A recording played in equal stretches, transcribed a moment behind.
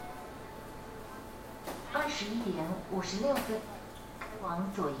21点56分，开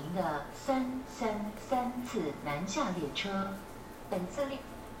往左营的333次南下列车，本次列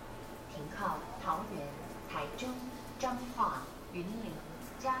停靠桃园、台中、彰化、云林、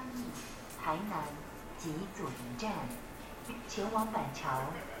嘉义、台南及左营站。前往板桥、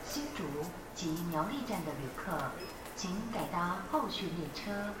新竹及苗栗站的旅客，请改搭后续列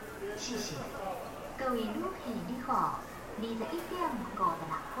车，谢谢。各位旅客你好，21点56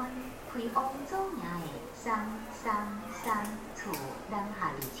分，开往左营的333次南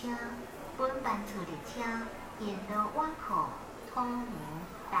下列车，本班次列车沿路往复桃园、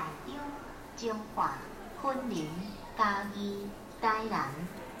台中、彰化、云林、嘉义、台南、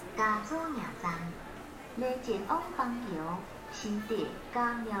加左营站。来前往板桥、新竹、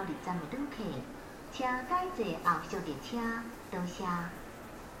甲苗栗站的旅客，请改坐后续列车，多谢。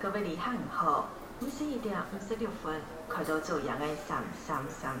各位旅客好，21点56分，开到左营的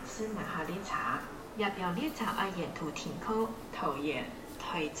333次南下列车，一条列车沿途停靠桃园、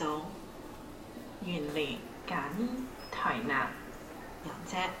台中、云林、嘉义、台南两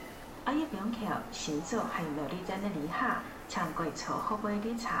站。一边桥、新竹还有苗栗站的旅客，请改坐后尾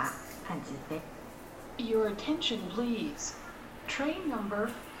列车，和自备。Your attention, please. Train number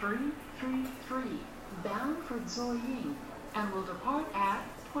 333, bound for Zuoying, and will depart at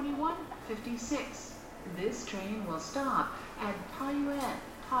 21:56. This train will stop at Taiyuan,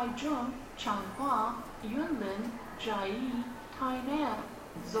 Taichung, Changhua, Yunlin, Jiayi, Tainan,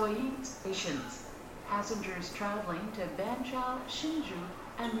 Zuoying stations. Passengers traveling to Banqiao, Hsinchu,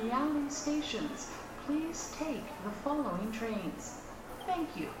 and Liaoning stations, please take the following trains.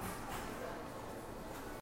 Thank you.